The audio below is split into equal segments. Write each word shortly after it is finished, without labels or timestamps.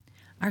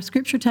Our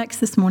scripture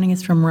text this morning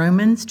is from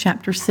Romans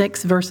chapter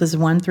 6, verses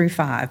 1 through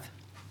 5.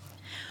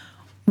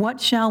 What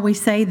shall we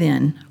say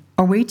then?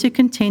 Are we to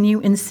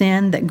continue in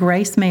sin that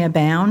grace may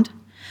abound?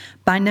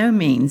 By no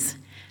means.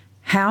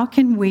 How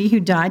can we who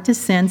died to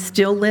sin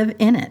still live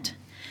in it?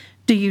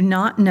 Do you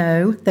not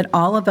know that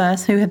all of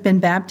us who have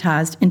been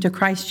baptized into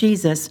Christ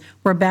Jesus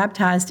were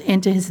baptized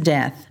into his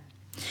death?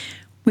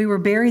 We were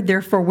buried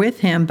therefore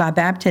with him by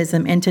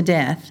baptism into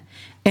death,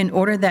 in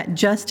order that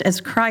just as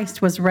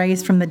Christ was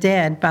raised from the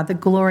dead by the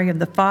glory of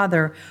the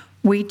Father,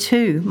 we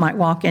too might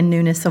walk in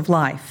newness of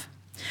life.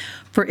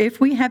 For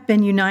if we have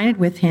been united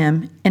with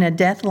him in a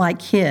death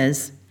like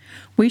his,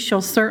 we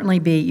shall certainly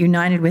be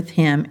united with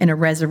him in a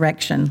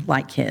resurrection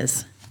like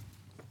his.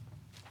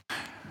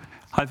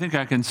 I think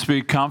I can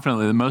speak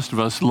confidently that most of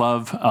us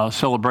love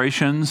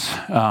celebrations,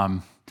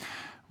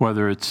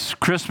 whether it's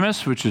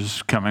Christmas, which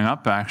is coming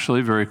up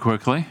actually very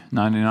quickly,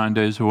 99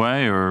 days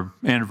away, or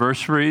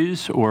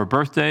anniversaries or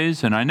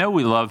birthdays. And I know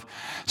we love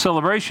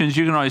celebrations.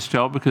 You can always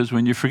tell because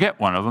when you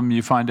forget one of them,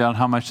 you find out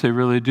how much they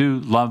really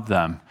do love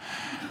them.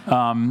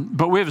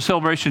 But we have a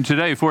celebration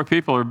today. 4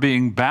 people are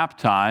being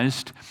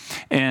baptized.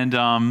 And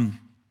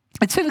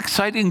it's an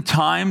exciting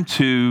time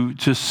to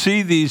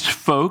see these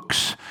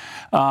folks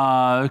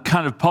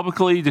kind of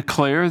publicly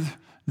declare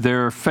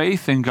their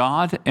faith in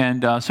God.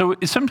 And so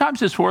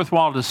sometimes it's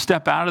worthwhile to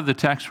step out of the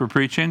text we're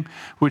preaching,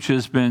 which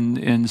has been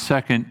in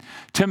 2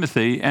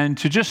 Timothy, and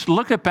to just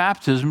look at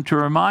baptism to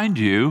remind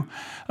you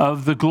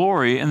of the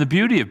glory and the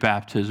beauty of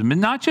baptism. And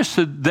not just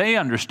that they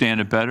understand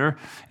it better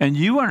and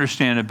you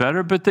understand it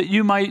better, but that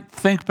you might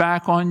think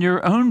back on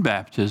your own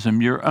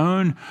baptism, your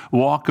own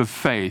walk of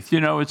faith.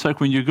 You know, it's like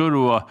when you go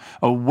to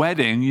a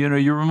wedding, you know,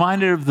 you're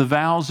reminded of the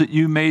vows that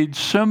you made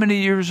so many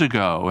years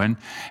ago.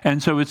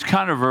 And so it's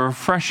kind of a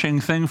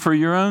refreshing thing for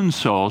your own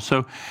soul.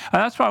 So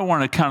that's why I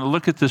want to kind of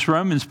look at this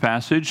Romans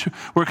passage.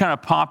 We're kind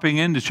of popping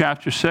into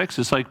chapter 6.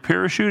 It's like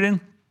parachuting.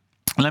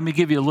 Let me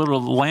give you a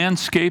little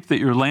landscape that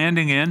you're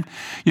landing in.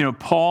 You know,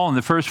 Paul in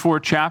the first 4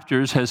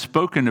 chapters has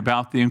spoken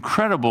about the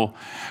incredible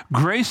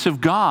grace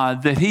of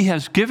God that he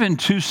has given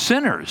to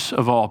sinners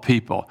of all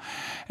people.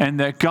 And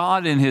that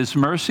God in his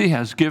mercy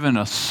has given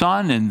a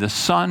son, and the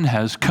son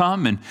has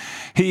come, and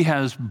he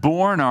has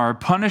borne our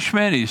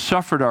punishment. He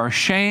suffered our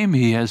shame.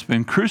 He has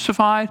been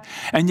crucified,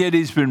 and yet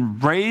he's been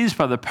raised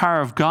by the power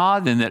of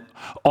God, and that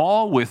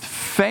all with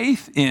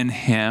faith in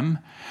him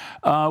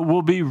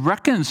will be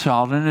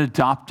reconciled and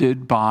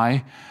adopted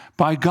by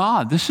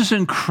God. This is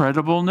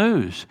incredible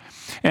news.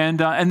 And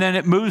then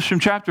it moves from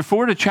chapter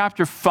 4 to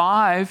chapter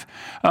 5,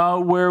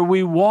 where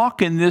we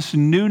walk in this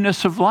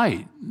newness of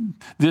light.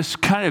 This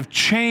kind of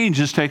change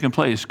has taken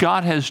place.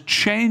 God has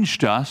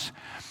changed us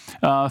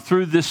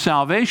through this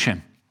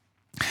salvation.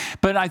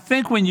 But I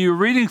think when you're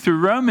reading through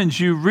Romans,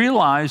 you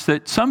realize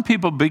that some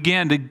people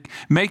began to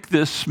make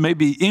this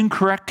maybe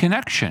incorrect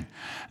connection,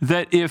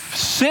 that if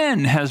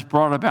sin has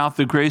brought about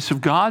the grace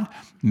of God,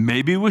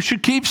 maybe we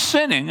should keep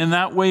sinning, and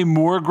that way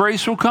more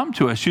grace will come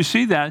to us. You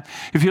see that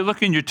if you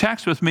look in your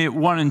text with me at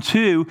 1 and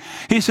 2,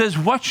 he says,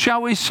 what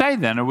shall we say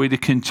then? Are we to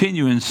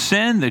continue in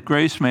sin that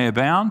grace may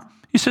abound?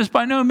 He says,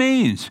 by no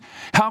means.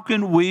 How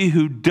can we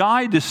who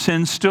died to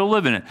sin still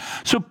live in it?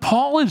 So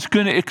Paul is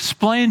going to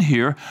explain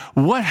here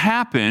what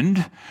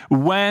happened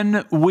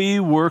when we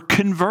were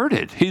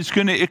converted. He's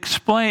going to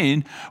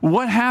explain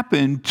what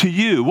happened to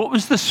you. What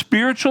was the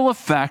spiritual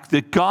effect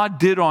that God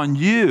did on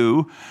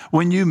you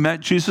when you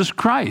met Jesus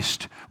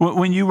Christ,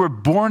 when you were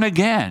born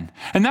again?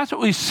 And that's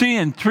what we see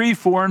in 3,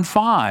 4, and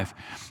 5.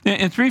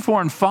 In 3,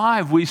 4, and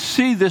 5, we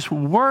see this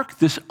work,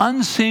 this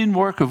unseen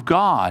work of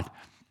God,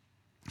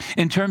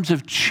 in terms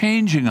of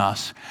changing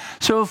us.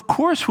 So of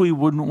course we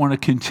wouldn't want to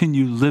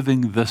continue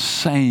living the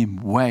same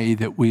way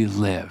that we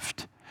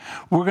lived.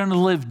 We're going to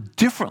live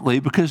differently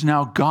because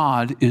now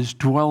God is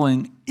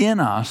dwelling in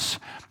us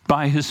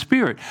by his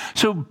Spirit.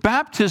 So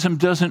baptism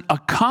doesn't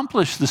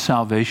accomplish the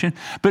salvation,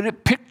 but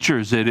it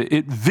pictures it.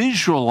 It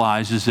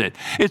visualizes it.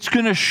 It's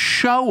going to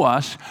show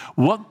us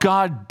what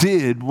God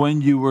did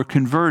when you were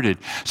converted.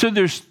 So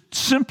there's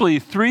simply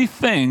 3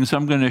 things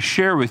I'm going to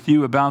share with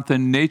you about the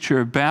nature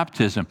of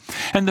baptism.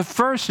 And the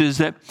first is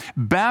that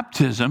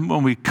baptism,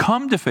 when we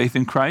come to faith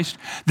in Christ,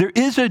 there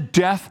is a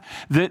death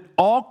that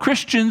all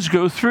Christians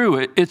go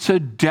through. It's a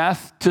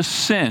death to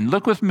sin.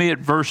 Look with me at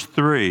verse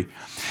 3.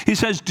 He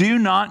says, do you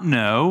not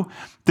know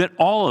that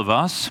all of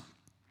us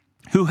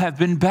who have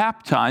been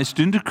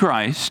baptized into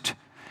Christ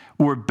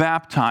were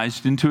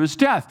baptized into his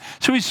death?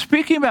 So he's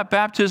speaking about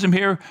baptism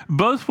here,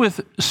 both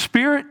with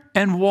spirit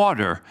and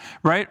water,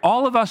 right?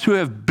 All of us who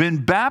have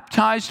been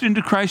baptized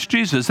into Christ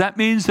Jesus, that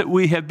means that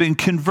we have been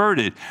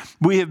converted.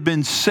 We have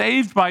been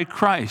saved by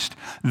Christ.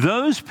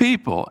 Those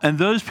people, and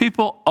those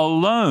people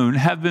alone,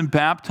 have been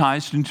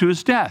baptized into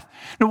his death.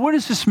 Now, what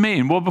does this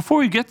mean? Well, before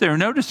we get there,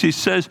 notice he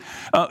says,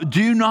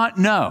 do you not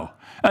know?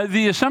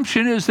 The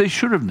assumption is they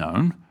should have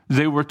known.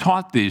 They were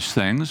taught these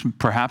things.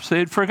 Perhaps they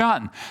had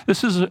forgotten.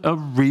 This is a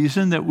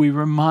reason that we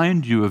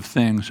remind you of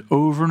things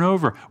over and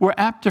over. We're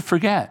apt to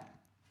forget.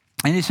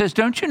 And he says,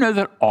 don't you know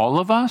that all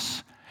of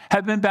us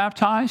have been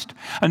baptized?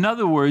 In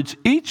other words,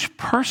 each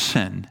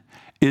person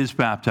is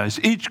baptized,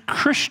 each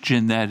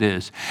Christian, that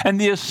is.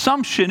 And the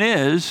assumption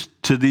is,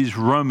 to these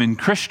Roman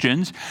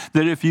Christians,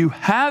 that if you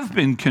have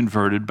been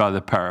converted by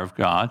the power of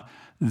God,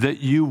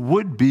 that you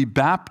would be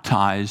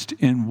baptized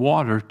in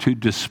water to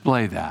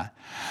display that.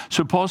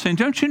 So Paul's saying,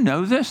 don't you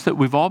know this, that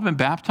we've all been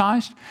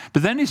baptized?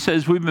 But then he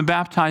says we've been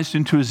baptized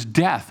into his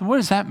death. And what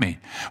does that mean?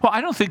 Well, I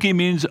don't think he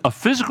means a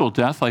physical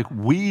death like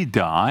we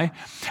die.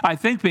 I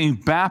think being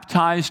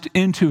baptized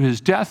into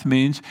his death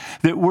means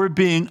that we're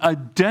being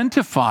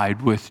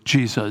identified with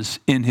Jesus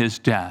in his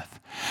death.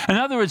 In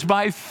other words,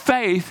 by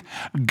faith,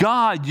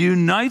 God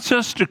unites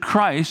us to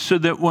Christ so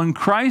that when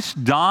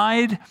Christ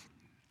died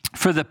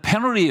for the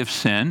penalty of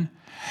sin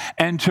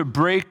and to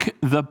break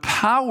the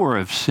power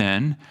of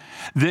sin,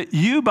 that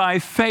you by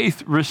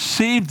faith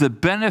receive the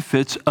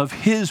benefits of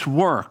his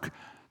work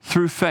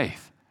through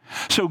faith.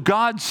 So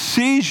God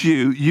sees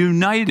you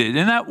united.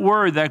 And that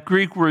word, that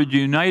Greek word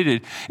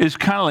united, is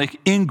kind of like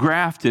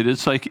engrafted.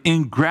 It's like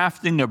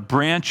engrafting a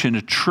branch in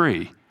a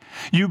tree.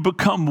 You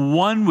become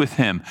one with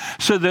him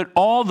so that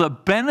all the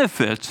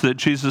benefits that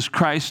Jesus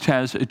Christ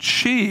has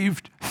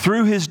achieved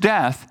through his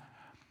death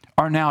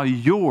are now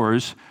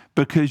yours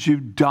because you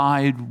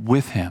died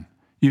with him.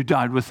 You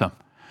died with him.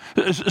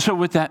 So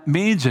what that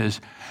means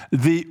is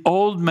the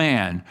old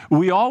man,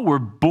 we all were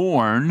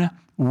born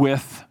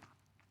with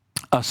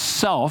a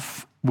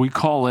self, we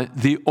call it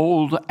the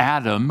old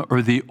Adam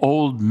or the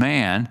old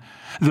man,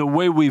 the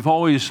way we've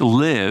always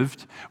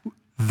lived,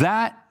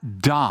 that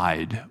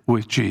died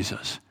with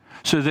Jesus.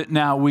 So that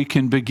now we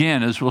can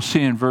begin, as we'll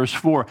see in verse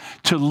 4,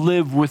 to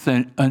live with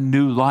a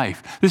new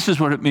life. This is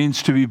what it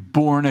means to be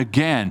born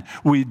again.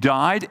 We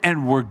died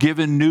and were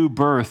given new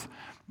birth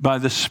by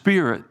the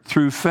Spirit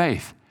through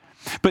faith.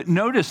 But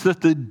notice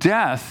that the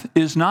death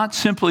is not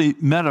simply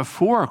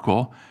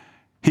metaphorical.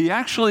 He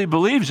actually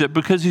believes it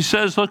because he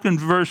says, look in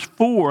verse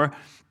 4,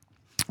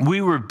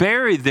 we were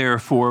buried,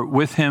 therefore,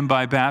 with him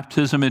by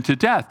baptism into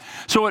death.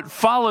 So it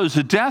follows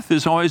a death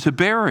is always a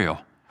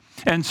burial.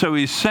 And so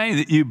he's saying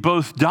that you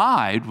both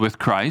died with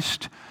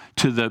Christ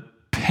to the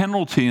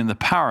penalty and the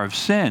power of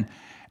sin,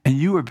 and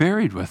you were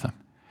buried with him.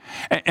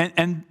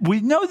 And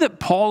we know that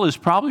Paul is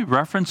probably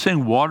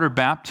referencing water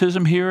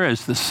baptism here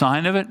as the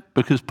sign of it,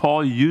 because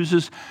Paul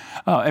uses,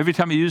 every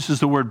time he uses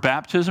the word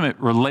baptism, it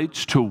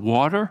relates to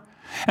water.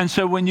 And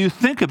so when you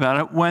think about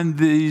it, when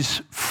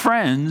these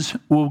friends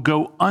will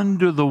go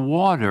under the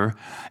water,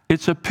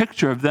 it's a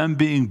picture of them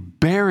being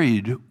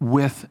buried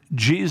with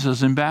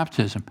Jesus in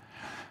baptism.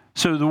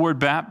 So the word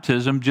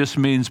baptism just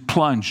means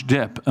plunge,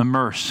 dip,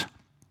 immerse.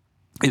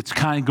 It's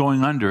kind of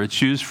going under.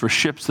 It's used for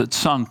ships that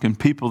sunk and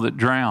people that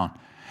drown.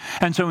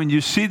 And so when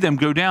you see them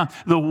go down,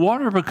 the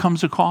water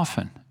becomes a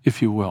coffin,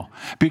 if you will,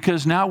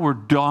 because now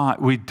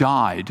we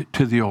died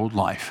to the old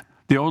life.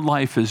 The old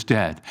life is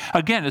dead.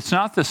 Again, it's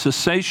not the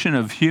cessation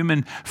of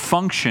human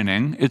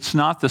functioning. It's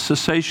not the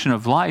cessation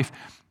of life.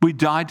 We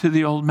died to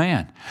the old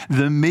man.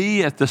 The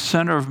me at the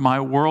center of my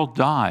world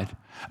died.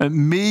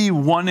 Me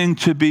wanting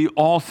to be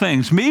all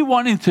things, me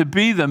wanting to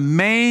be the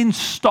main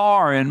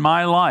star in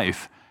my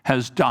life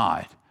has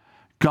died.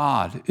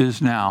 God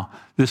is now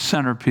the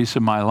centerpiece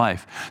of my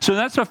life. So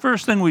that's the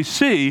first thing we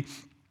see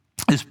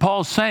is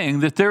Paul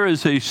saying that there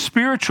is a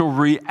spiritual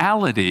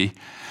reality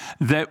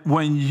that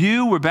when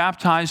you were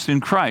baptized in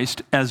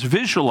Christ, as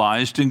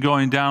visualized in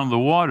going down the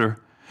water,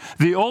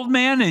 the old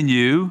man in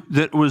you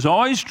that was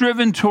always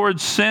driven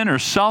towards sin or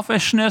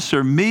selfishness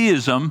or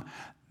meism,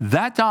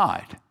 that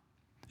died.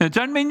 It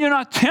doesn't mean you're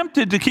not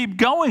tempted to keep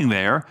going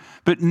there,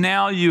 but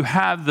now you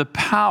have the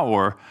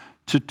power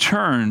to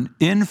turn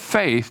in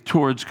faith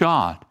towards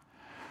God.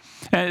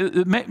 And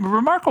the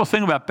remarkable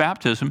thing about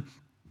baptism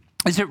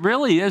is it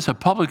really is a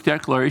public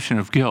declaration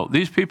of guilt.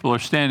 These people are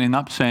standing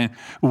up saying,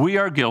 we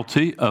are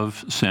guilty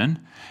of sin,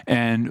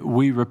 and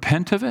we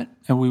repent of it,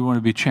 and we want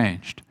to be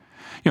changed.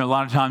 You know, a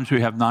lot of times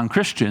we have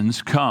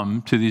non-Christians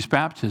come to these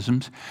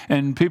baptisms,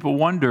 and people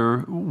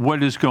wonder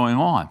what is going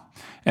on.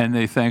 And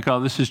they think, oh,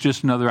 this is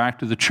just another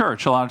act of the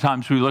church. A lot of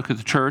times we look at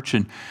the church,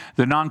 and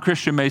the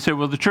non-Christian may say,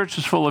 well, the church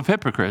is full of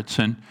hypocrites.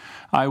 And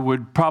I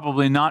would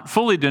probably not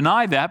fully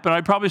deny that, but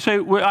I'd probably say,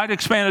 well, I'd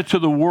expand it to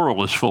the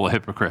world is full of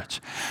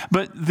hypocrites.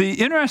 But the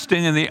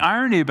interesting and the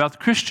irony about the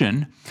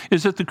Christian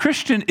is that the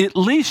Christian at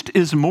least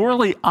is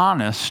morally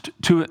honest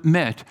to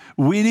admit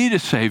we need a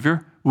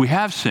Savior, we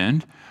have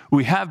sinned,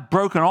 we have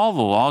broken all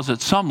the laws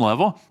at some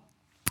level.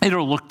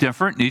 It'll look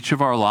different in each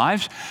of our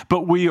lives,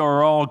 but we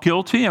are all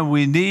guilty and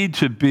we need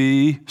to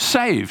be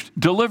saved,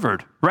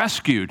 delivered,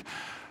 rescued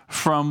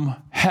from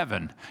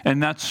heaven.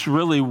 And that's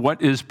really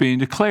what is being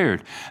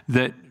declared,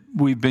 that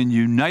we've been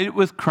united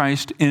with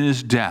Christ in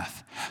his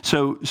death.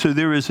 So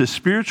there is a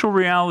spiritual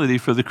reality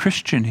for the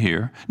Christian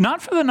here,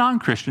 not for the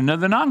non-Christian. Now,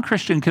 the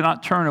non-Christian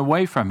cannot turn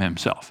away from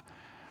himself.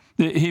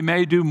 He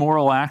may do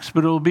moral acts,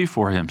 but it'll be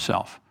for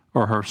himself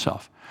or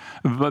herself.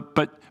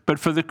 But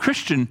for the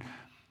Christian,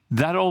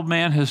 that old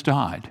man has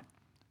died.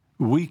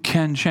 We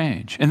can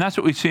change. And that's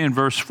what we see in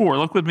verse 4.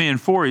 Look with me in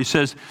 4. He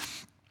says,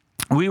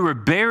 We were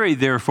buried,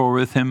 therefore,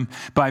 with him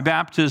by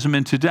baptism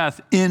into death,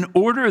 in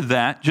order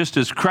that, just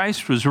as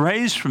Christ was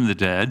raised from the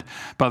dead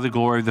by the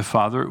glory of the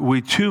Father,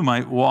 we too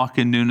might walk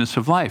in newness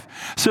of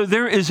life. So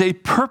there is a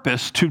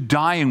purpose to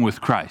dying with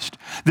Christ.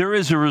 There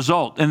is a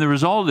result, and the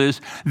result is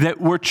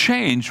that we're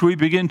changed. We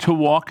begin to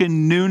walk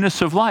in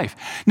newness of life.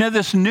 Now,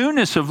 this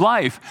newness of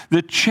life,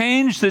 the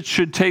change that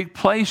should take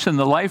place in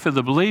the life of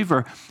the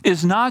believer,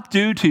 is not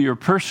due to your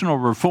personal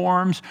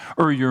reforms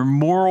or your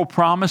moral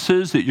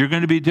promises that you're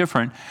going to be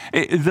different.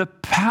 The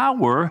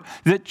power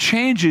that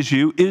changes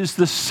you is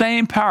the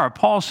same power.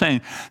 Paul's saying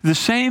the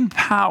same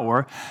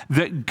power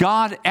that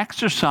God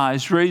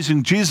exercised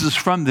raising Jesus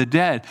from the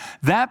dead,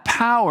 that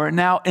power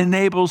now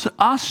enables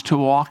us to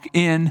walk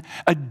in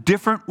a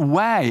different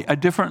way, a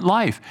different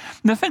life.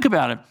 Now think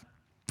about it.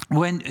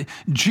 When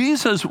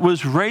Jesus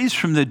was raised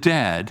from the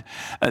dead,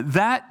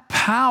 that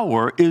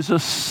power is a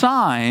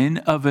sign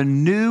of a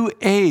new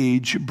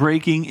age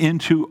breaking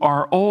into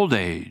our old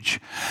age.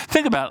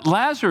 Think about it.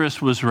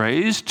 Lazarus was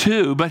raised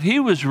too, but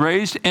he was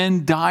raised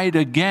and died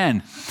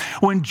again.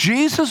 When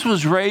Jesus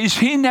was raised,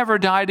 he never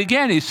died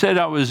again. He said,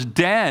 I was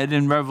dead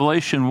in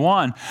Revelation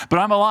 1, but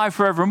I'm alive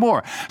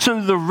forevermore. So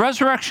the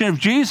resurrection of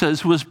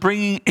Jesus was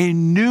bringing a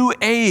new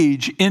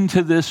age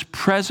into this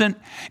present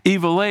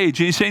evil age.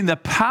 And he's saying the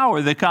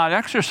power that God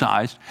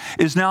exercised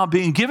is now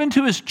being given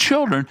to his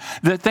children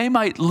that they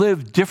might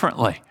live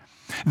differently.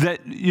 That,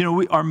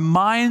 our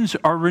minds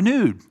are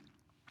renewed.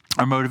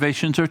 Our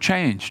motivations are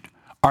changed.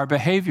 Our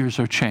behaviors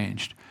are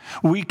changed.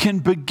 We can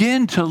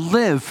begin to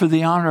live for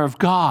the honor of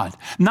God,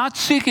 not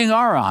seeking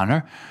our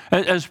honor.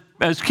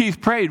 As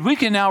Keith prayed, we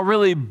can now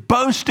really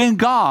boast in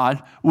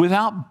God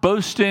without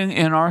boasting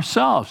in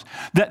ourselves.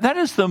 That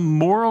is the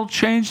moral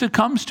change that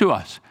comes to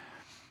us.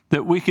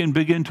 That we can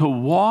begin to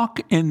walk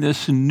in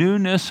this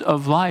newness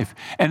of life.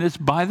 And it's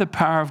by the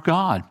power of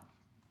God.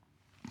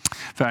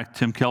 In fact,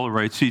 Tim Keller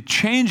writes, he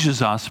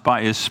changes us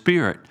by his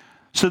Spirit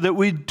so that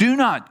we do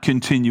not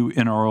continue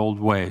in our old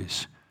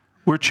ways.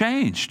 We're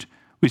changed.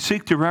 We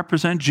seek to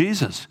represent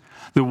Jesus,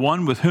 the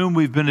one with whom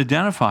we've been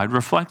identified,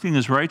 reflecting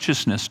his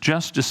righteousness,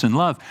 justice, and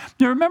love.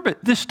 Now remember,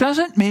 this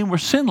doesn't mean we're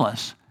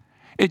sinless.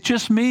 It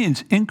just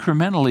means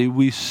incrementally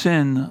we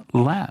sin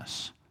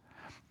less.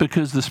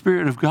 Because the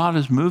Spirit of God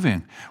is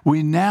moving.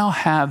 We now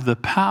have the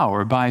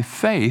power by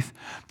faith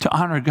to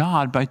honor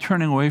God by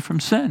turning away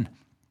from sin.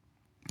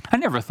 I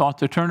never thought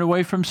to turn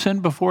away from sin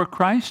before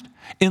Christ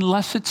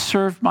unless it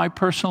served my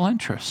personal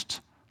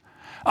interests.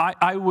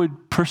 I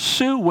would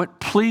pursue what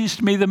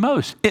pleased me the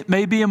most. It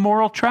may be a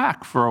moral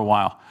track for a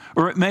while,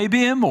 or it may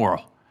be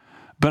immoral.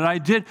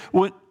 But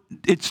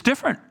it's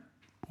different.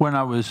 When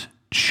I was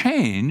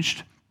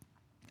changed,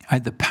 I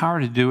had the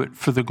power to do it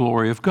for the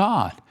glory of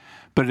God.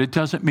 But it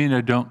doesn't mean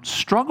I don't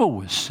struggle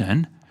with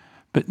sin,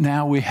 but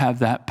now we have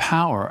that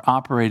power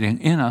operating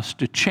in us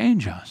to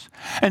change us.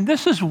 And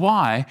this is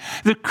why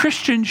the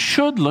Christian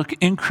should look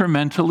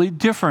incrementally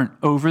different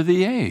over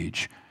the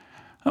age.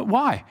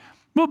 Why?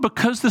 Well,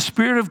 because the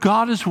Spirit of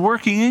God is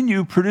working in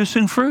you,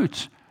 producing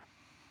fruits.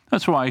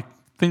 That's why I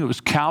think it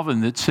was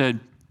Calvin that said,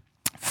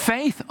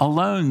 faith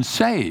alone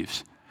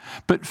saves,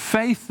 but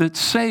faith that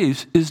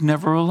saves is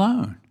never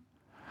alone.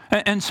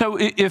 And so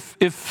if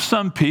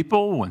some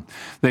people, when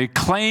they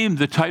claim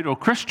the title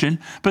Christian,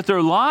 but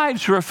their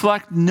lives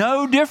reflect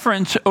no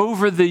difference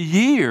over the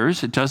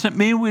years, it doesn't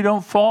mean we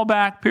don't fall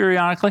back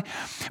periodically,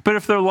 but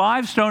if their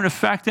lives don't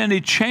affect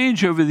any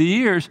change over the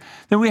years,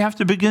 then we have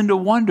to begin to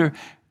wonder,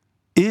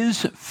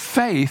 is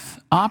faith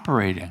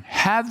operating?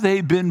 Have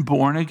they been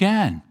born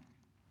again?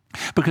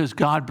 Because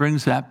God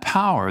brings that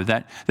power,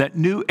 that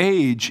new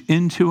age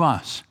into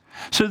us.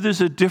 So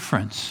there's a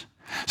difference.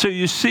 So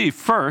you see,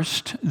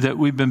 first, that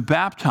we've been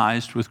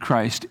baptized with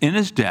Christ in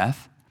his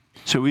death.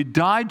 So we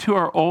died to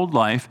our old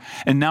life,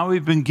 and now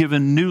we've been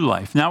given new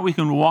life. Now we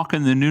can walk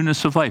in the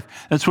newness of life.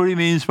 That's what he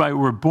means by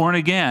we're born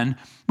again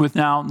with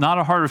now not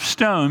a heart of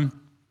stone,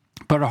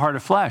 but a heart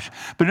of flesh.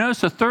 But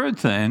notice the third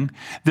thing,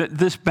 that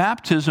this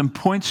baptism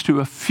points to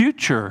a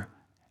future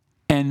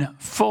and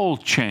full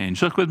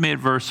change. Look with me at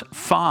verse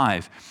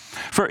 5.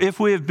 For if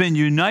we have been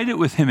united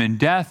with him in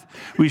death,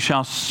 we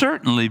shall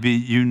certainly be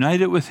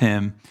united with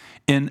him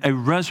in a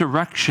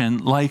resurrection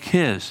like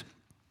his.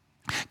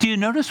 Do you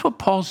notice what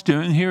Paul's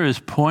doing here, his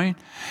point?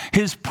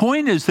 His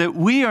point is that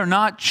we are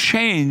not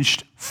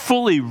changed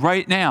fully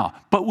right now,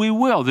 but we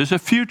will. There's a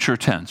future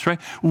tense, right?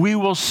 We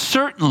will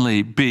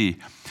certainly be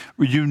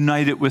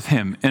united with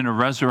him in a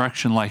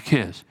resurrection like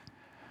his.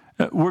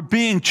 We're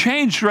being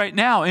changed right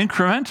now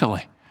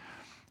incrementally.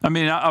 I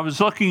mean, I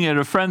was looking at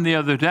a friend the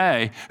other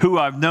day who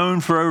I've known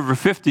for over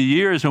 50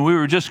 years, and we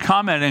were just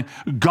commenting,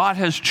 God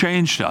has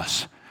changed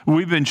us.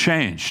 We've been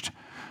changed.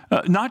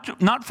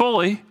 Not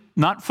fully,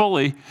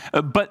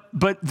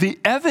 but the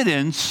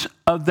evidence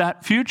of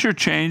that future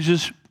change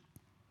is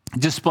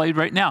displayed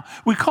right now.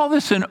 We call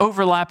this an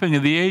overlapping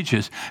of the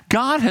ages.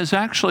 God has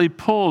actually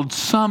pulled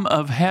some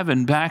of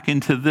heaven back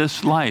into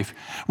this life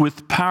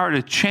with power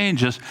to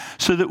change us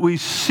so that we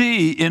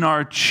see in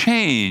our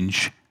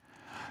change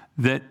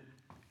that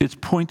it's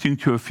pointing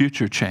to a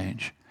future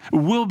change.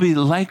 We'll be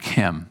like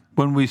him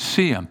when we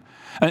see him.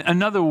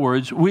 In other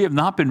words, we have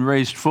not been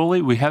raised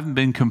fully. We haven't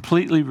been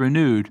completely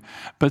renewed.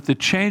 But the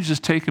change that's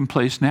taken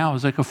place now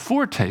is like a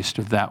foretaste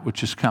of that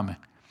which is coming.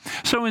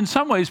 So in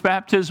some ways,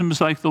 baptism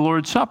is like the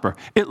Lord's Supper.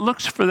 It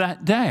looks for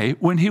that day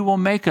when he will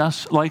make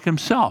us like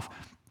himself.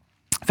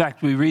 In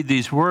fact, we read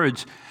these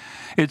words.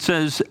 It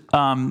says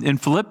in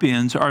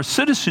Philippians, our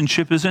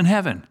citizenship is in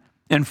heaven,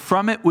 and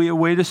from it we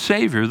await a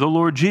Savior, the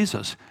Lord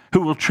Jesus,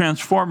 who will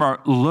transform our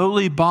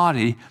lowly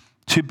body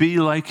to be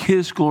like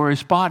his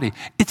glorious body.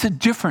 It's a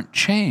different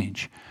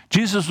change.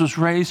 Jesus was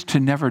raised to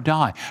never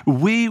die.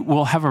 We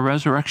will have a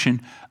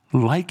resurrection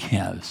like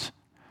his.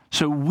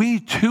 So we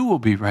too will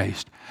be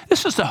raised.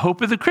 This is the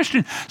hope of the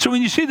Christian. So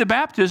when you see the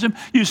baptism,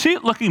 you see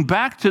it looking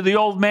back to the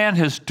old man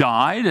has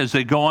died as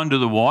they go under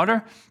the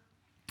water.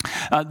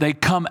 They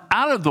come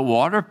out of the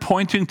water,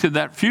 pointing to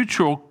that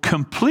future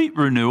complete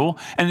renewal.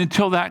 And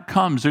until that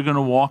comes, they're going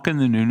to walk in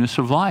the newness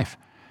of life.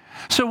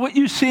 So what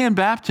you see in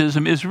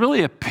baptism is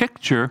really a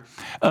picture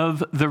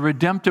of the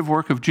redemptive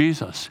work of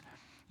Jesus.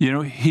 You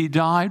know, he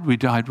died, we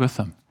died with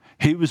him.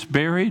 He was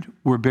buried,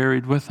 we're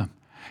buried with him.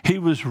 He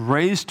was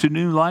raised to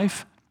new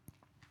life,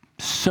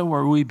 so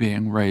are we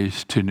being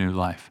raised to new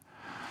life.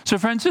 So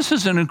friends, this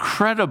is an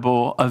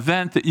incredible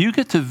event that you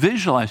get to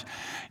visualize.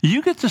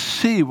 You get to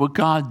see what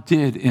God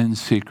did in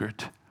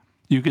secret.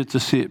 You get to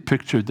see it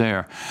pictured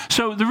there.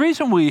 So the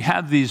reason we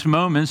have these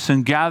moments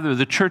and gather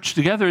the church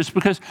together is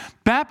because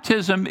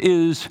baptism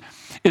is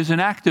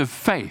an act of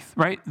faith,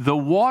 right? The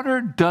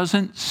water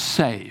doesn't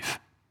save,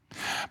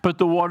 but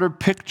the water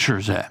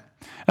pictures it.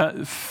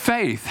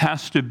 Faith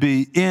has to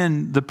be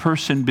in the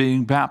person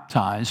being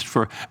baptized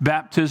for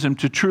baptism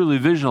to truly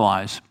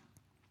visualize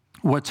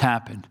what's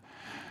happened.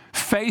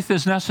 Faith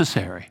is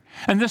necessary.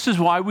 And this is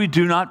why we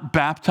do not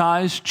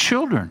baptize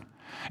children.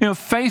 You know,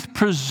 faith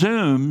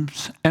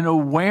presumes an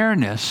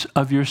awareness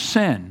of your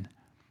sin.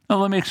 Now,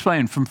 let me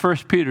explain from 1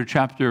 Peter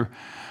chapter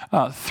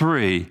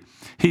 3.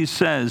 He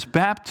says,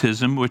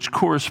 baptism, which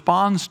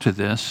corresponds to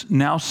this,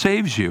 now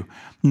saves you,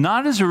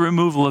 not as a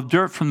removal of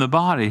dirt from the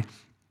body,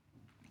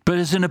 but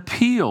as an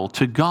appeal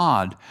to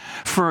God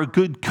for a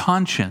good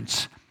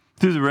conscience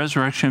through the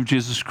resurrection of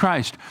Jesus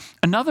Christ.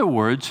 In other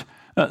words,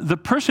 the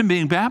person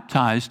being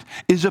baptized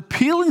is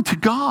appealing to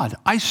God.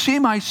 I see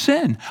my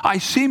sin. I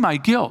see my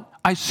guilt.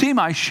 I see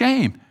my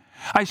shame.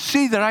 I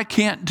see that I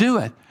can't do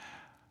it.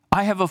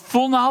 I have a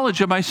full knowledge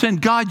of my sin.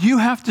 God, you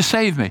have to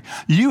save me.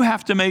 You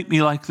have to make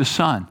me like the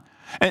Son.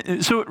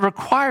 And so it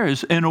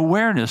requires an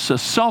awareness, a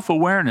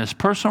self-awareness,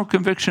 personal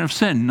conviction of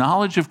sin,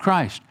 knowledge of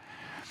Christ.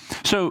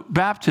 So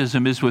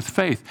baptism is with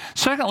faith.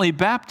 Secondly,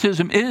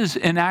 baptism is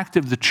an act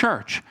of the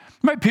church.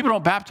 Right? People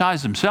don't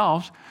baptize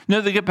themselves. No,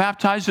 they get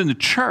baptized in the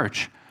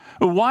church.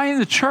 Why in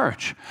the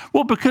church?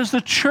 Well, because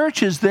the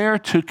church is there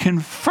to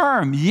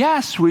confirm,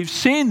 yes, we've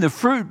seen the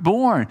fruit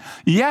born.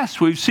 Yes,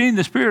 we've seen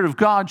the Spirit of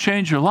God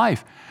change your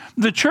life.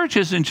 The church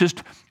isn't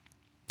just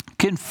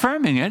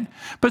confirming it,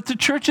 but the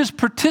church is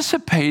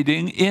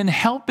participating in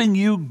helping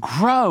you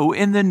grow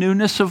in the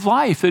newness of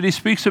life that he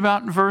speaks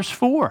about in verse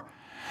 4.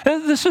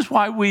 This is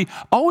why we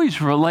always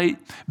relate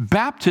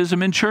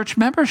baptism and church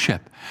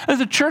membership.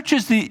 The church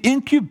is the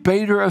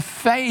incubator of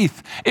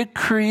faith. It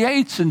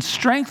creates and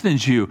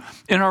strengthens you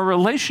in our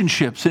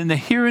relationships, in the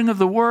hearing of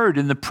the word,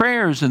 in the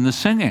prayers, and the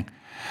singing.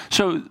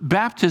 So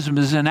baptism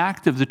is an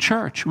act of the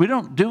church. We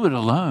don't do it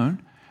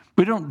alone.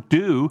 We don't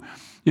do,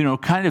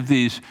 kind of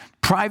these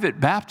private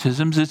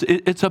baptisms.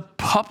 It's a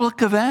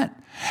public event.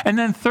 And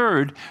then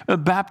third,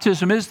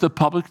 baptism is the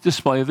public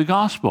display of the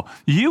gospel.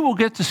 You will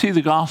get to see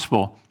the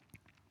gospel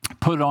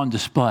put on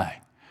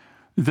display,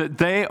 that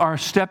they are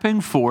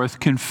stepping forth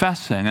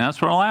confessing, and that's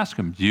what I'll ask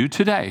them. Do you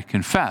today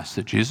confess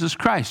that Jesus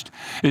Christ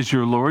is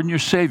your Lord and your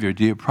Savior?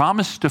 Do you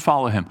promise to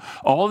follow him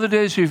all the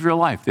days of your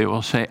life? They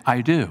will say,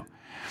 I do.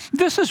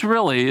 This is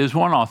really, as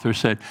one author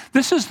said,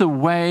 this is the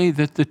way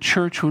that the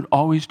church would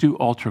always do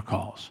altar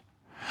calls.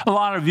 A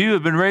lot of you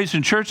have been raised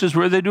in churches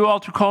where they do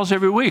altar calls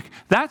every week.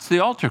 That's the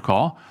altar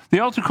call. The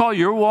altar call,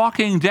 you're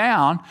walking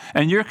down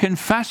and you're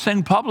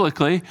confessing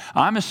publicly,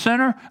 I'm a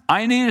sinner,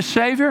 I need a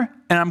Savior,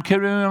 and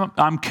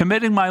I'm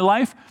committing my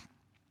life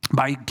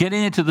by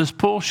getting into this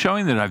pool,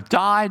 showing that I've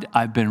died,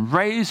 I've been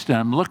raised, and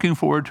I'm looking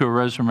forward to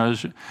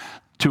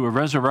a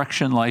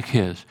resurrection like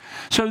his.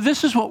 So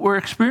this is what we're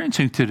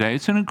experiencing today.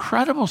 It's an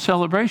incredible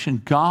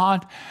celebration,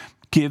 God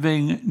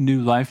giving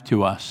new life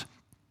to us.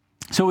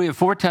 So we have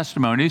 4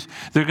 testimonies.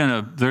 They're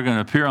going to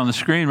appear on the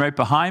screen right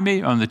behind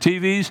me on the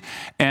TVs,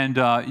 and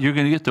you're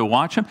going to get to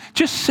watch them.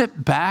 Just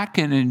sit back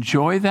and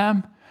enjoy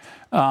them.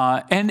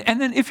 And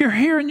then if you're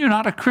here and you're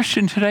not a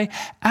Christian today,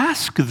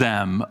 ask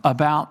them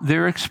about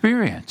their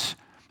experience.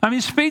 I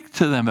mean, speak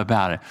to them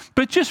about it.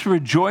 But just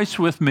rejoice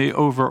with me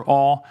over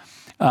all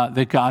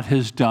that God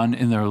has done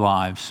in their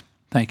lives.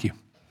 Thank you.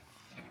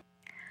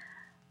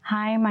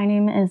 Hi, my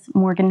name is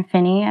Morgan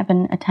Finney. I've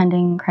been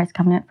attending Christ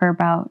Covenant for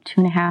about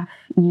 2.5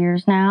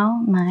 years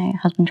now. My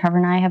husband Trevor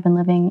and I have been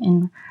living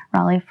in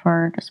Raleigh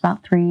for just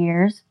about 3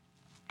 years.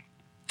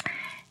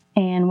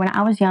 And when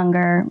I was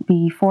younger,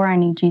 before I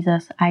knew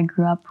Jesus, I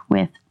grew up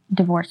with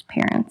divorced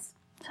parents.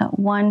 So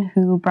one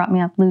who brought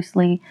me up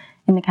loosely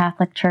in the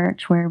Catholic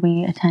Church where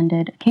we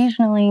attended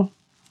occasionally,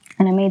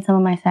 and I made some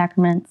of my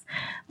sacraments,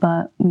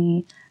 but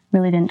we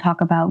really didn't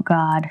talk about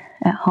God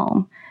at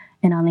home.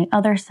 And on the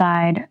other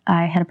side,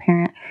 I had a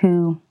parent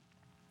who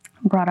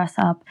brought us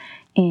up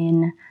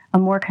in a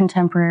more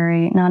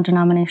contemporary,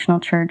 non-denominational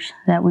church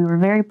that we were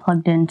very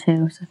plugged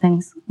into, so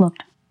things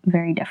looked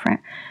very different.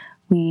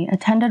 We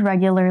attended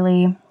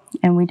regularly,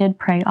 and we did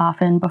pray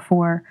often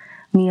before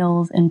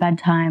meals and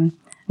bedtime.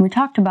 We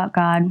talked about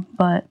God,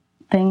 but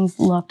things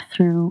looked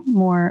through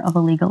more of a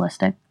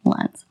legalistic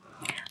lens.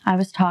 I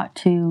was taught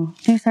to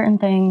do certain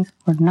things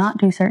or not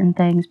do certain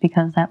things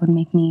because that would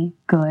make me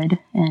good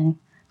and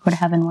go to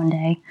heaven one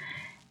day.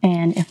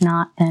 And if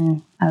not,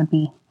 then I would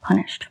be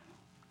punished.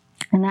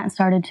 And that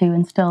started to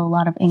instill a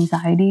lot of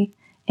anxiety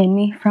in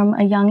me from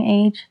a young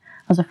age.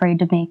 I was afraid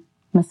to make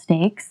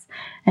mistakes,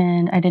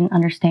 and I didn't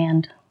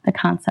understand the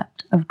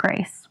concept of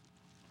grace.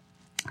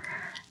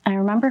 I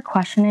remember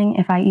questioning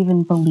if I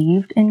even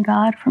believed in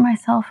God for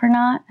myself or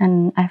not,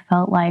 and I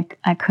felt like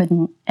I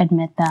couldn't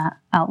admit that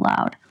out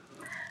loud.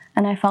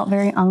 And I felt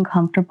very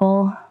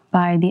uncomfortable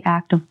by the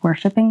act of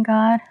worshiping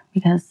God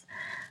because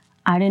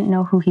I didn't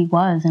know who he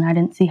was, and I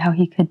didn't see how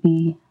he could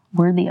be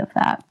worthy of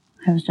that.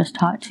 I was just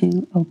taught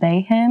to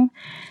obey him,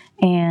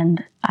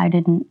 and I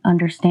didn't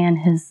understand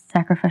his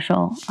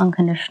sacrificial,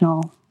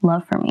 unconditional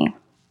love for me.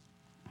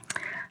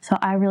 So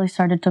I really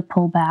started to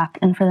pull back,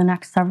 and for the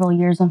next several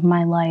years of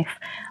my life,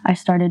 I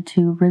started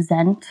to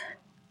resent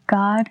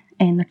God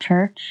and the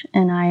church,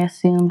 and I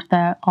assumed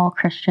that all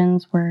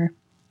Christians were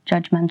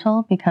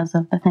judgmental because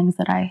of the things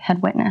that I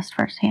had witnessed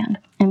firsthand.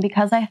 And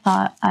because I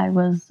thought I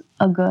was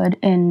a good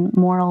and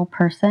moral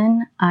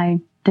person,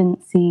 I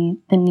didn't see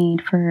the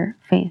need for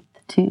faith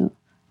to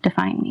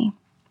define me.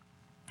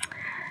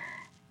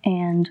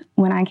 And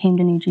when I came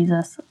to know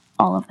Jesus,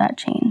 all of that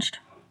changed.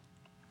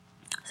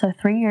 So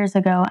 3 years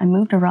ago, I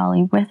moved to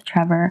Raleigh with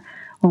Trevor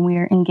when we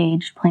were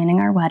engaged, planning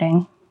our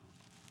wedding.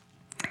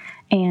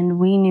 And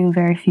we knew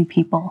very few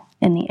people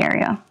in the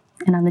area.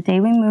 And on the day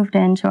we moved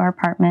into our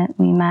apartment,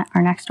 we met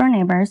our next door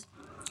neighbors,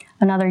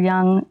 another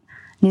young,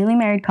 newly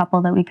married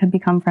couple that we could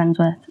become friends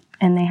with,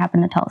 and they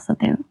happened to tell us that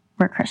they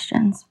were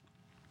Christians.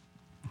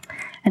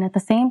 And at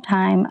the same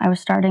time, I was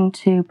starting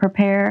to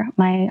prepare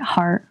my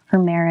heart for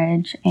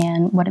marriage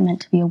and what it meant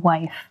to be a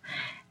wife.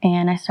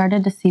 And I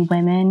started to see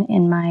women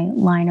in my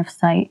line of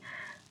sight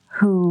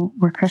who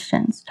were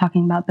Christians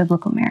talking about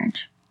biblical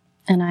marriage.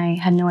 And I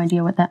had no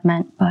idea what that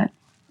meant, but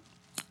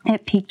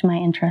it piqued my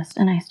interest,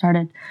 and I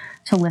started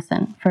to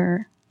listen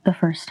for the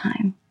first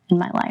time in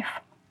my life.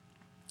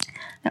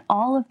 And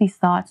all of these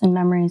thoughts and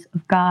memories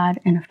of God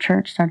and of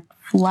church started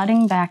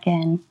flooding back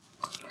in,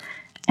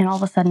 and all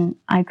of a sudden,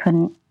 I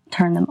couldn't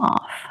turn them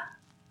off.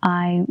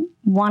 I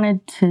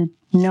wanted to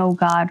know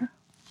God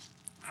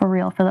for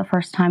real for the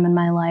first time in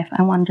my life.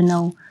 I wanted to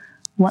know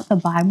what the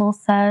Bible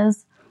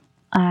says.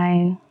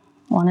 I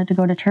wanted to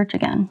go to church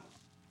again.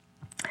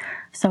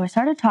 So I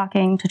started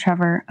talking to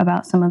Trevor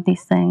about some of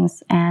these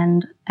things,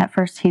 and at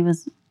first he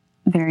was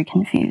very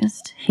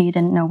confused. He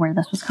didn't know where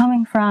this was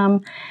coming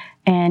from,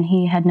 and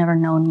he had never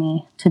known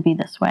me to be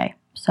this way.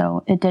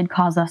 So it did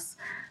cause us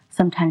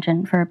some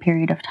tension for a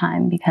period of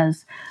time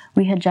because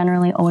we had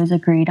generally always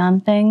agreed on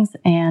things,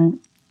 and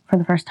for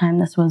the first time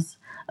this was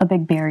a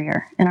big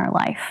barrier in our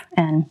life.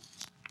 And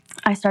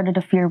I started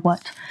to fear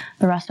what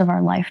the rest of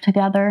our life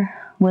together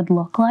would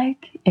look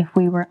like if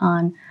we were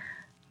on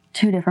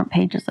two different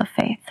pages of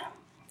faith.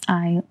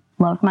 I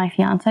loved my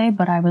fiance,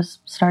 but I was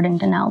starting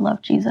to now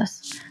love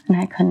Jesus, and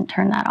I couldn't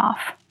turn that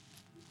off.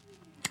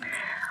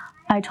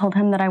 I told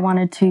him that I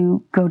wanted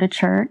to go to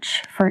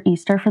church for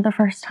Easter for the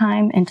first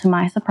time, and to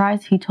my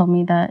surprise, he told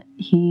me that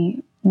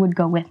he would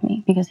go with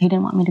me because he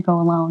didn't want me to go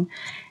alone,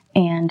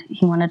 and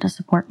he wanted to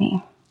support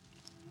me.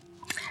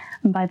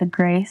 And by the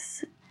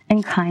grace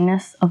and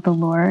kindness of the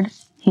Lord,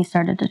 he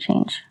started to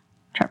change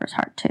Trevor's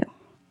heart too.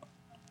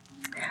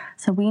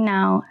 So we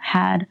now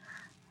had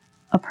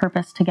a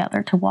purpose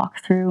together to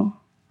walk through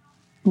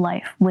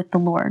life with the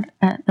Lord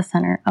at the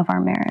center of our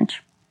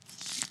marriage.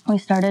 We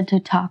started to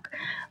talk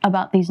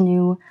about these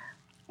new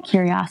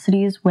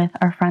curiosities with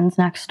our friends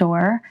next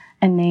door,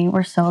 and they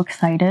were so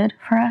excited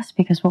for us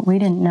because what we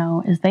didn't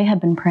know is they had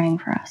been praying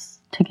for us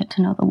to get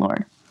to know the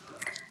Lord.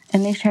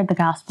 And they shared the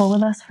gospel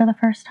with us for the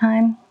first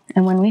time.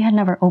 And when we had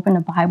never opened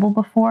a Bible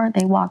before,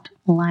 they walked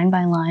line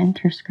by line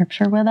through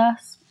scripture with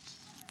us,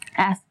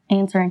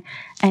 answering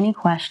any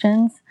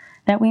questions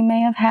that we may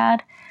have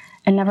had,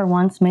 and never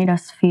once made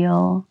us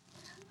feel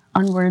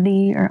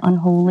unworthy or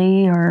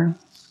unholy or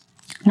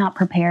not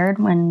prepared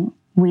when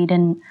we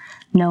didn't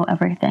know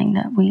everything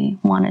that we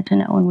wanted to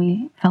know and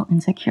we felt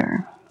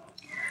insecure.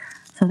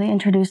 So they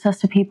introduced us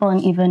to people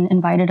and even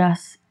invited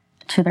us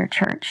to their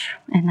church.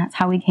 And that's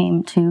how we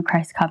came to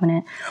Christ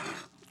Covenant.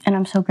 And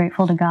I'm so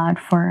grateful to God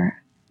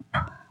for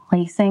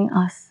placing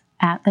us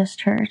at this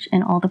church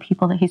and all the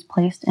people that he's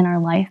placed in our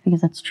life,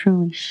 because it's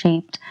truly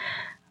shaped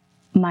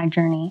my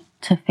journey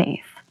to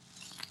faith.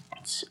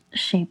 It's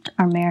shaped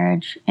our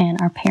marriage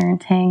and our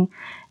parenting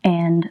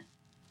and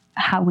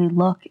how we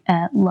look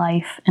at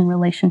life and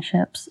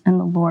relationships and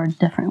the Lord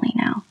differently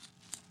now.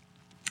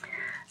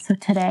 So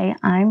today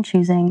I'm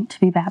choosing to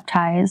be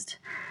baptized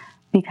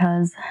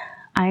because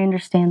I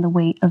understand the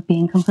weight of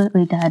being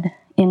completely dead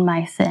in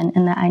my sin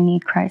and that I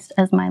need Christ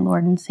as my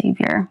Lord and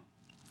Savior.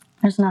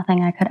 There's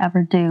nothing I could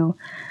ever do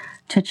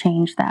to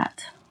change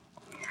that.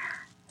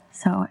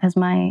 So as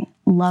my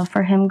love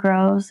for him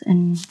grows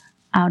and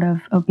out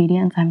of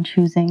obedience, I'm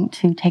choosing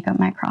to take up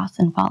my cross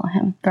and follow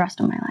him the rest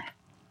of my life.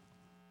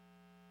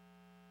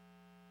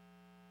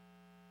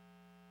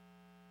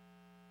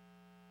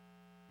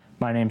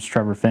 My name's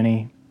Trevor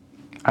Finney.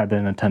 I've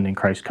been attending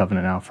Christ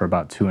Covenant now for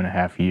about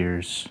 2.5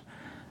 years.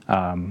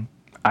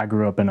 I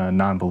grew up in a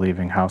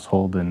non-believing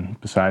household, and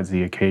besides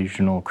the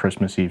occasional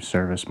Christmas Eve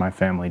service, my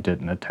family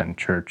didn't attend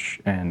church,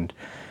 and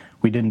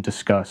we didn't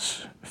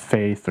discuss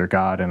faith or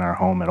God in our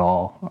home at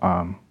all.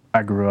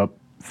 I grew up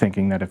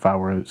thinking that if I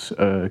was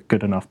a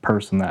good enough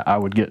person that I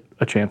would get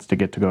a chance to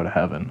go to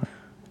heaven.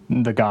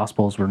 The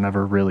Gospels were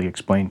never really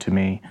explained to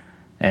me,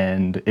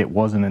 and it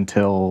wasn't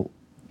until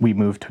we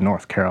moved to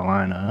North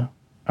Carolina,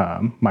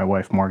 my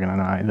wife Morgan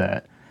and I,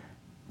 that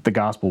the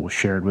gospel was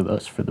shared with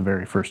us for the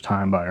very first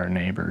time by our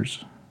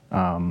neighbors.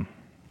 And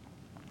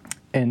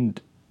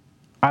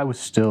I was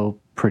still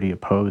pretty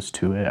opposed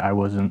to it. I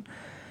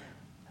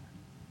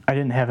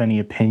didn't have any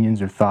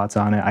opinions or thoughts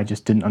on it. I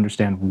just didn't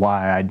understand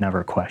why. I'd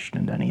never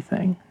questioned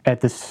anything.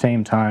 At the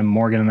same time,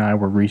 Morgan and I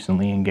were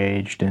recently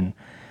engaged, and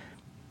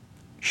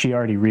she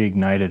already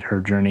reignited her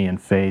journey in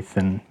faith,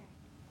 and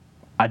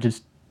I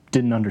just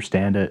didn't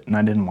understand it, and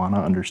I didn't want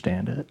to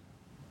understand it.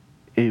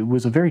 It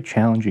was a very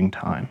challenging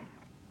time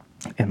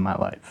in my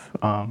life.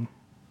 I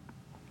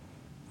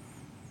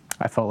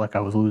felt like I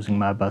was losing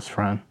my best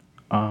friend.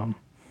 I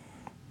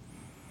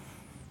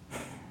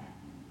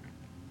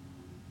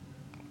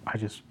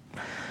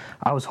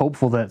was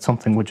hopeful that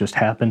something would just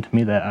happen to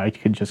me, that I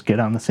could just get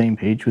on the same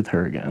page with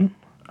her again.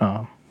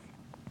 And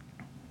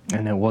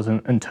it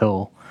wasn't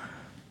until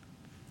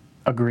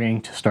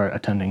agreeing to start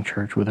attending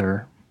church with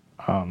her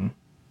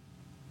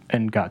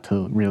and got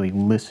to really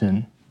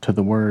listen to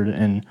the word,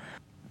 and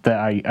that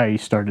I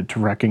started to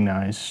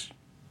recognize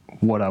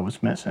what I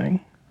was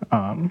missing,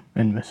 and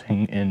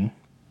missing in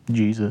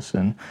Jesus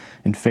and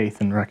in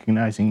faith, and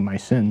recognizing my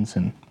sins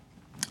and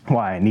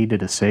why I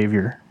needed a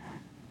Savior.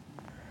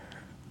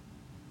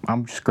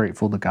 I'm just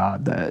grateful to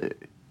God that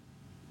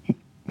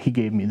He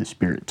gave me the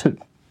Spirit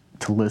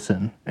to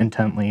listen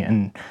intently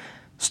and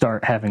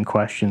start having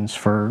questions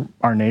for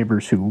our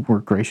neighbors who were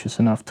gracious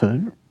enough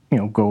to,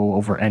 go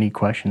over any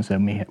questions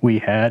that we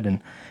had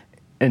and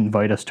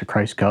invite us to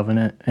Christ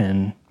Covenant.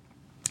 And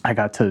I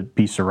got to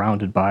be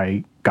surrounded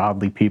by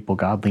godly people,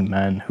 godly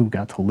men who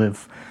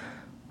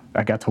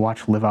I got to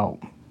watch live out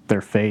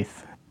their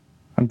faith.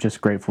 I'm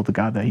just grateful to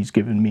God that He's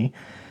given me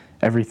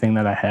everything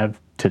that I have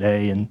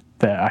today, and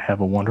that I have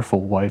a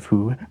wonderful wife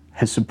who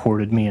has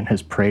supported me and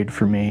has prayed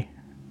for me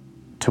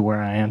to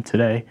where I am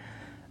today.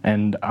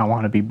 And I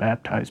want to be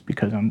baptized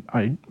because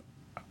I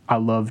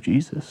love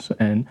Jesus,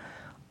 and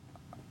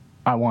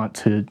I want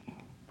to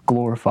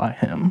glorify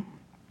Him,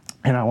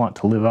 and I want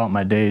to live out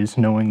my days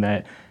knowing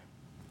that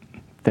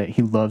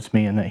He loves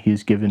me and that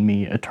He's given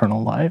me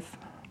eternal life.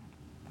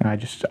 And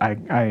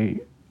I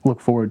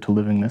look forward to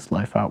living this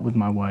life out with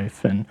my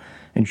wife and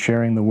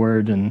sharing the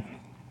word and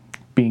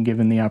being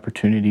given the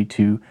opportunity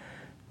to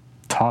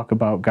talk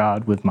about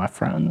God with my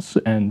friends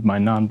and my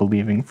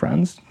non-believing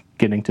friends,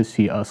 getting to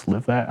see us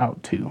live that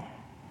out too.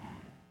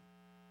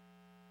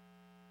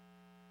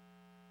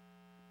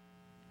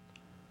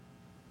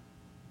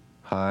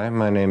 Hi,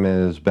 my name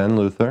is Ben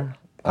Luther.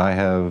 I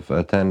have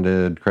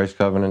attended Christ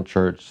Covenant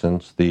Church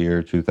since the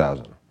year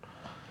 2000.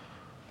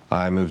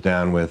 I moved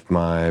down with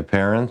my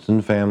parents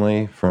and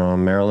family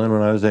from Maryland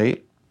when I was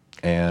 8,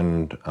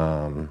 and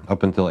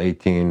up until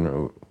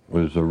 18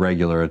 was a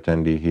regular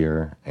attendee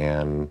here,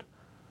 and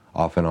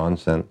off and on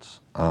since.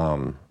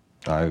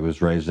 I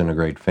was raised in a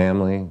great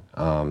family,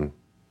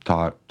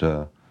 taught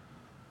to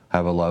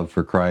have a love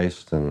for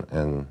Christ,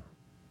 and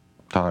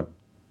taught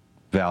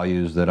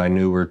values that I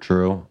knew were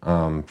true.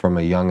 From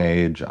a young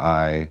age,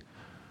 I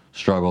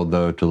struggled,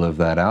 though, to live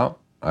that out.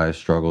 I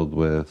struggled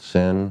with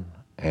sin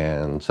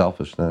and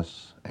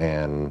selfishness,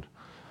 and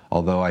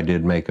although I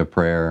did make a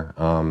prayer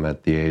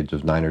at the age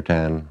of 9 or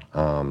 10,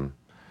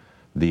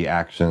 the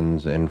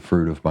actions and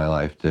fruit of my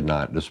life did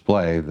not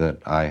display that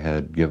I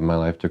had given my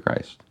life to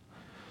Christ.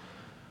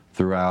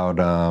 Throughout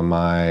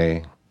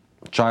my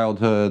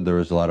childhood, there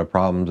was a lot of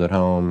problems at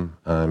home,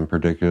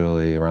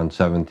 particularly around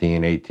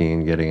 17,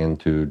 18, getting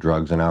into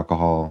drugs and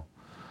alcohol,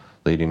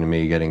 leading to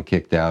me getting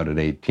kicked out at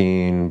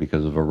 18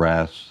 because of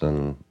arrests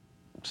and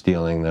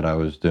stealing that I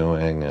was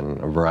doing and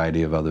a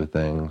variety of other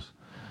things,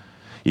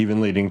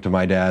 even leading to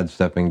my dad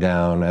stepping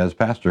down as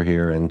pastor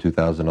here in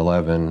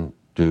 2011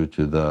 due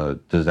to the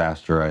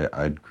disaster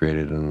I'd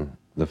created in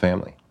the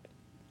family.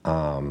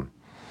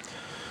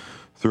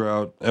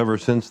 Ever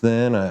since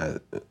then,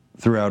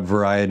 throughout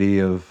variety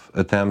of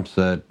attempts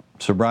at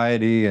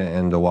sobriety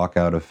and to walk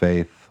out of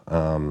faith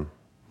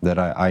that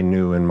I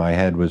knew in my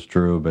head was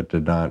true but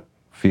did not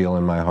feel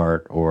in my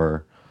heart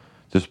or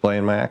display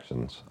in my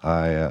actions.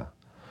 I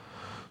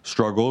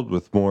struggled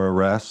with more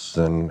arrests,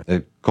 and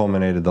it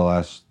culminated the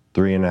last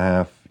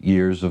 3.5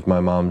 years of my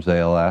mom's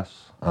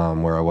ALS,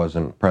 where I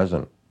wasn't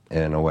present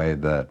in a way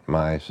that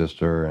my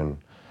sister and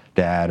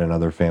dad and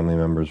other family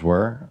members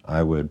were.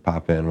 I would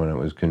pop in when it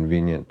was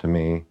convenient to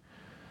me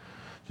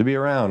to be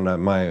around.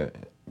 My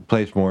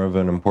placed more of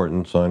an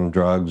importance on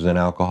drugs and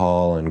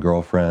alcohol and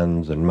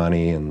girlfriends and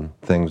money and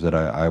things that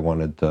I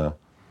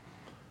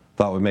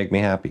thought would make me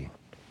happy.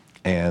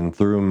 And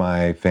through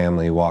my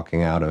family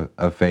walking out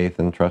of faith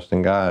and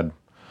trusting God,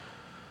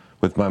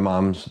 with my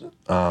mom's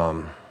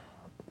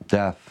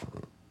death,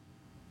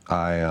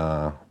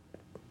 my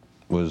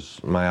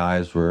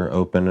eyes were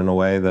open in a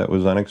way that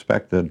was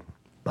unexpected.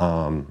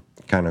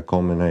 Kind of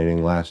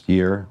culminating last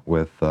year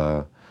with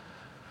a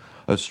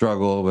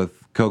struggle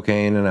with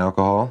cocaine and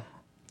alcohol,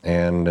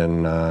 and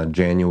in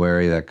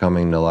January that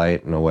coming to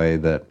light in a way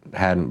that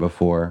hadn't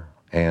before.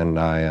 And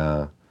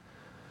I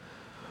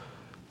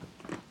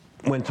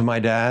went to my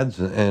dad's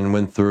and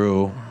went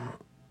through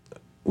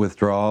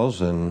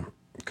withdrawals and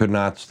could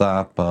not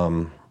stop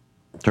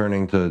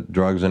turning to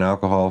drugs and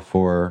alcohol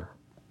for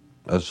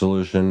a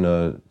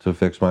solution to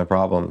fix my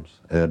problems.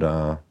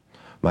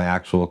 My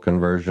actual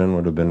conversion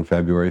would have been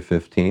February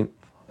 15th.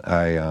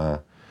 I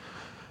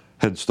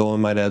had stolen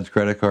my dad's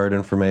credit card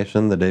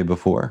information the day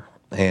before,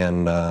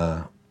 and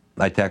I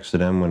texted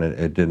him when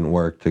it didn't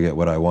work to get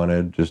what I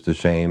wanted, just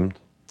ashamed.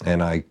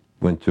 And I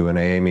went to an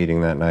AA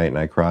meeting that night and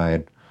I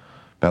cried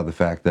about the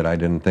fact that I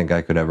didn't think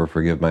I could ever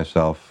forgive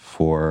myself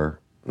for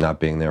not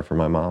being there for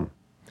my mom.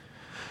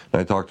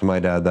 And I talked to my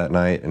dad that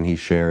night, and he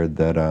shared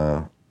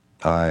that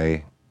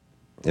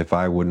if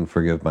I wouldn't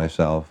forgive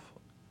myself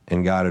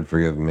and God had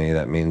forgiven me,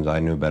 that means I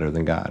knew better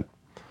than God.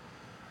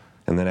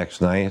 And the next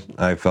night,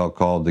 I felt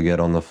called to get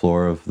on the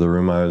floor of the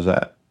room I was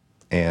at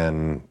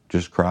and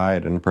just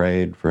cried and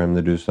prayed for him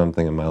to do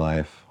something in my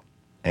life.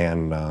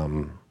 And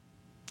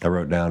I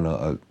wrote down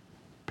a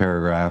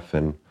paragraph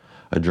in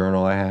a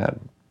journal I had.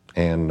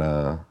 And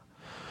the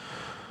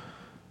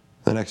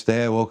next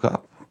day I woke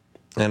up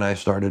and I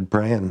started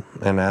praying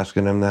and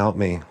asking him to help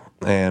me.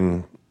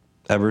 And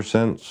ever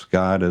since,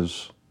 God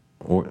has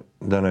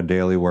done a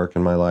daily work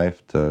in my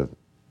life to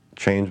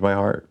change my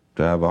heart,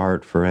 to have a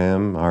heart for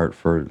him, a heart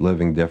for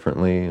living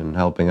differently and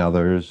helping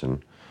others.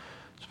 And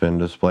it's been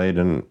displayed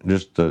in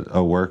just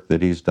a work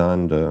that he's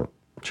done to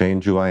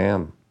change who I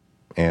am.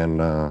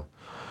 And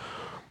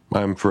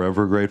I'm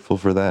forever grateful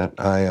for that.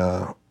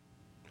 The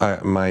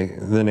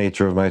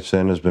nature of my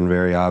sin has been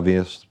very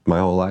obvious my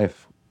whole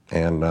life.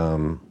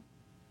 And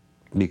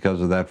because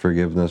of that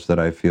forgiveness that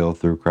I feel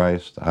through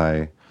Christ,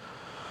 I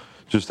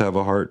just have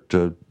a heart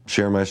to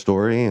share my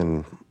story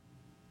and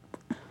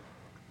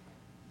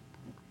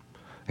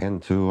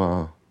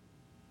a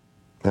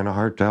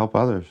heart to help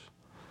others.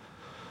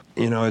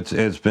 You know,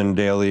 it's been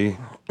daily.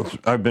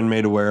 I've been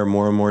made aware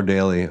more and more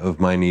daily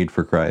of my need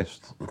for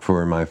Christ,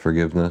 for my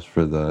forgiveness,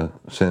 for the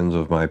sins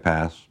of my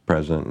past,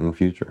 present, and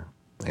future.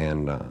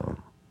 And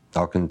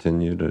I'll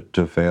continue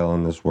to fail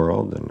in this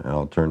world, and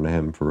I'll turn to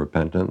him for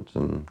repentance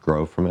and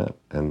grow from it.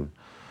 And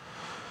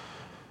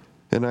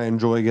I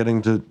enjoy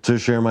getting to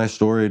share my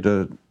story,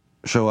 to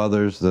show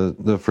others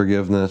the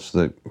forgiveness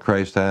that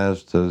Christ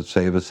has to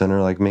save a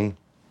sinner like me.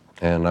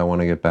 And I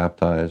want to get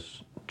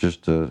baptized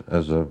just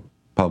as a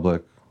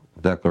public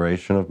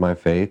declaration of my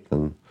faith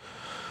and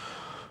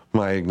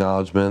my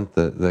acknowledgement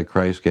that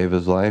Christ gave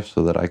his life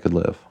so that I could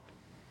live.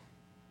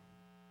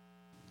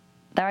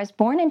 Though I was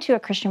born into a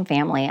Christian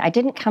family, I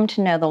didn't come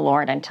to know the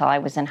Lord until I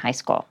was in high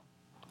school.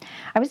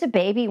 I was a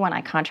baby when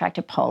I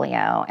contracted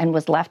polio and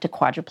was left a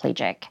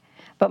quadriplegic.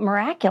 But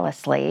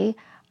miraculously,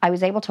 I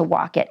was able to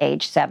walk at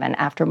age 7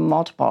 after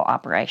multiple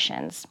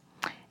operations.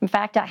 In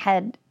fact, I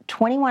had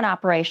 21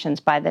 operations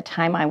by the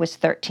time I was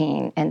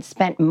 13 and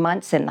spent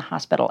months in the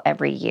hospital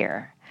every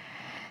year.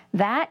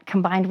 That,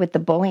 combined with the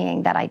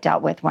bullying that I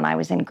dealt with when I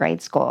was in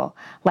grade school,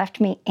 left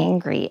me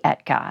angry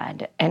at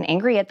God and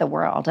angry at the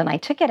world, and I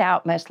took it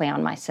out mostly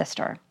on my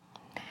sister.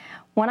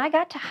 When I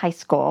got to high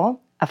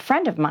school, a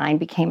friend of mine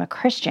became a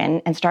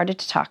Christian and started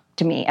to talk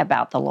to me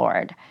about the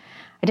Lord.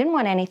 I didn't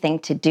want anything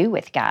to do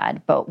with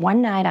God, but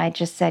one night I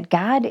just said,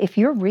 God, if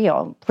you're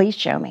real, please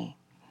show me.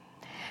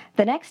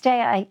 The next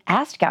day I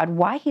asked God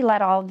why he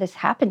let all of this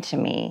happen to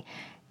me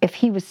if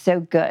he was so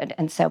good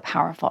and so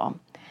powerful.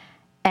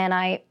 And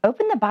I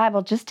opened the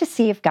Bible just to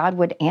see if God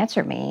would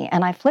answer me,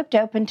 and I flipped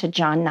open to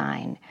John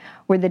 9,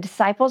 where the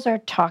disciples are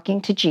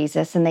talking to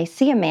Jesus, and they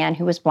see a man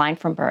who was blind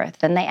from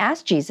birth, and they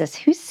ask Jesus,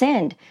 who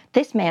sinned,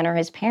 this man or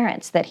his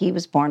parents, that he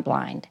was born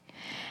blind?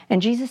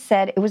 And Jesus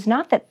said, it was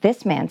not that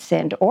this man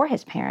sinned or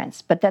his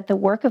parents, but that the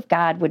work of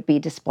God would be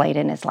displayed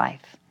in his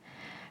life.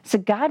 So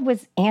God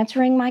was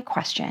answering my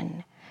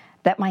question,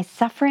 that my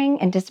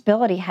suffering and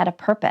disability had a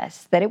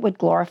purpose, that it would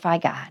glorify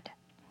God.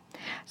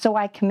 So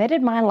I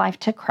committed my life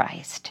to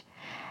Christ.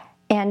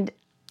 And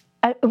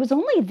it was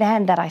only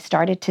then that I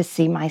started to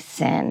see my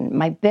sin,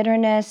 my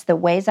bitterness, the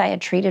ways I had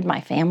treated my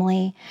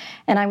family.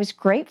 And I was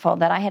grateful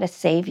that I had a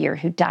Savior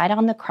who died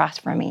on the cross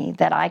for me,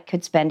 that I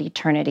could spend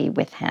eternity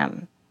with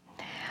him.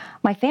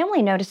 My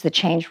family noticed the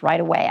change right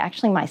away.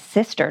 Actually, my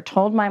sister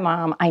told my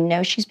mom, I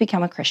know she's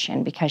become a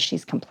Christian because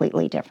she's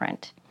completely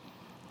different.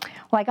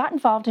 Well, I got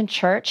involved in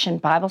church and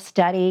Bible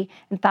study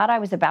and thought I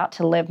was about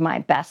to live my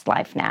best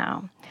life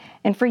now.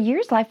 And for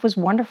years, life was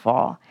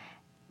wonderful.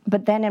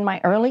 But then in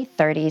my early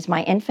 30s,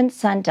 my infant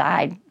son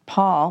died,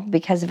 Paul,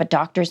 because of a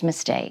doctor's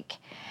mistake.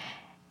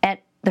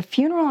 At the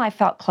funeral, I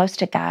felt close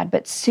to God,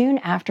 but soon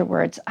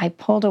afterwards, I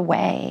pulled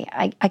away.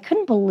 I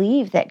couldn't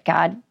believe that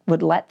God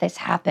would let this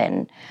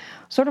happen.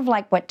 Sort of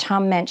like what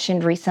Tom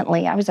mentioned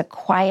recently, I was a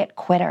quiet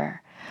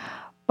quitter.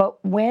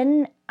 But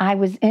when I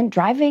was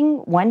driving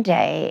one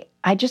day,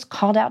 I just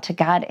called out to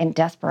God in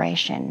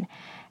desperation,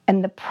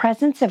 and the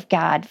presence of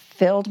God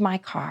filled my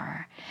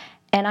car.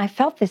 And I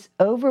felt this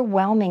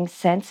overwhelming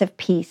sense of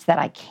peace that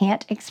I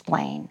can't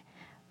explain,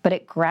 but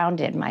it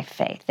grounded my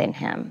faith in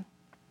him.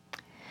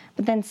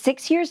 But then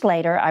 6 years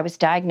later, I was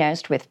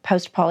diagnosed with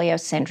post-polio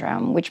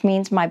syndrome, which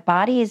means my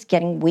body is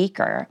getting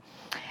weaker,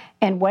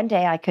 and one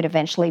day I could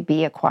eventually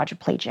be a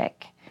quadriplegic.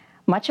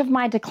 Much of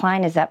my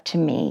decline is up to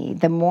me.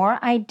 The more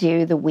I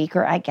do, the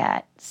weaker I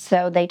get.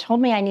 So they told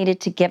me I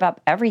needed to give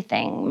up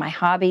everything, my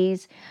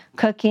hobbies,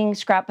 cooking,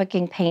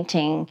 scrapbooking,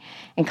 painting,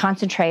 and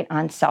concentrate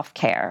on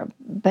self-care.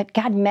 But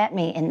God met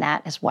me in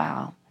that as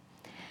well.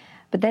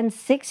 But then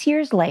 6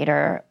 years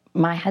later,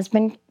 my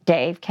husband,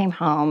 Dave, came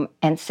home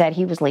and said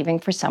he was leaving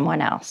for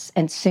someone else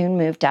and soon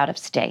moved out of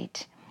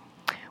state.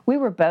 We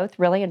were both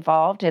really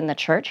involved in the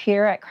church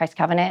here at Christ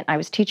Covenant. I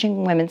was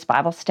teaching women's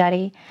Bible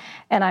study,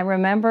 and I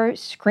remember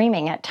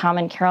screaming at Tom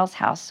and Carol's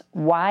house,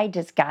 "Why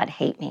does God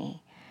hate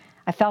me?"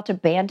 I felt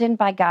abandoned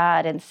by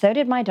God, and so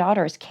did my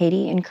daughters,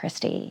 Katie and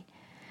Christy.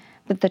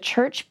 But the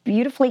church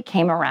beautifully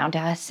came around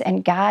us,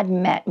 and God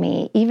met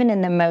me even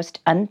in the most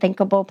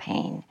unthinkable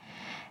pain.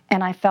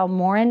 And I fell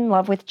more in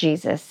love with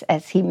Jesus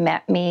as he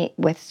met me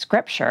with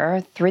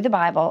scripture through the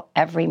Bible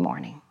every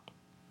morning.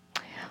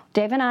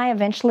 Dave and I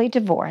eventually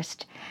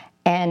divorced,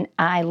 and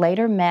I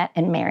later met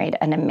and married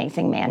an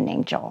amazing man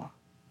named Joel.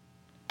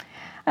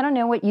 I don't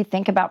know what you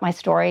think about my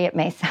story. It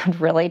may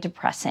sound really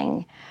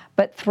depressing,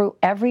 but through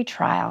every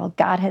trial,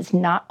 God has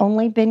not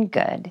only been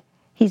good,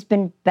 he's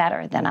been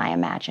better than I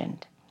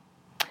imagined.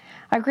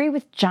 I agree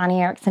with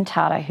Johnny Erickson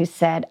Tata, who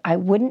said, I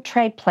wouldn't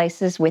trade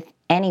places with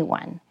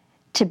anyone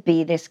to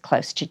be this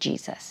close to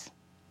Jesus.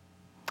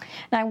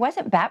 Now, I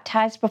wasn't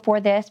baptized before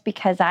this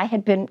because I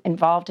had been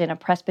involved in a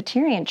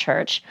Presbyterian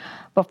church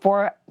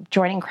before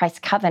joining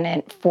Christ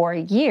Covenant for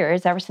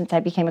years, ever since I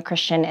became a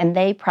Christian, and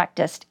they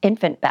practiced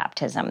infant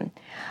baptism.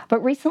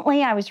 But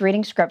recently I was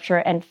reading scripture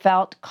and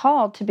felt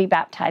called to be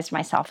baptized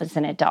myself as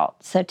an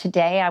adult. So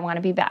today I want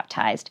to be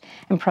baptized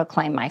and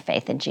proclaim my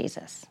faith in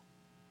Jesus.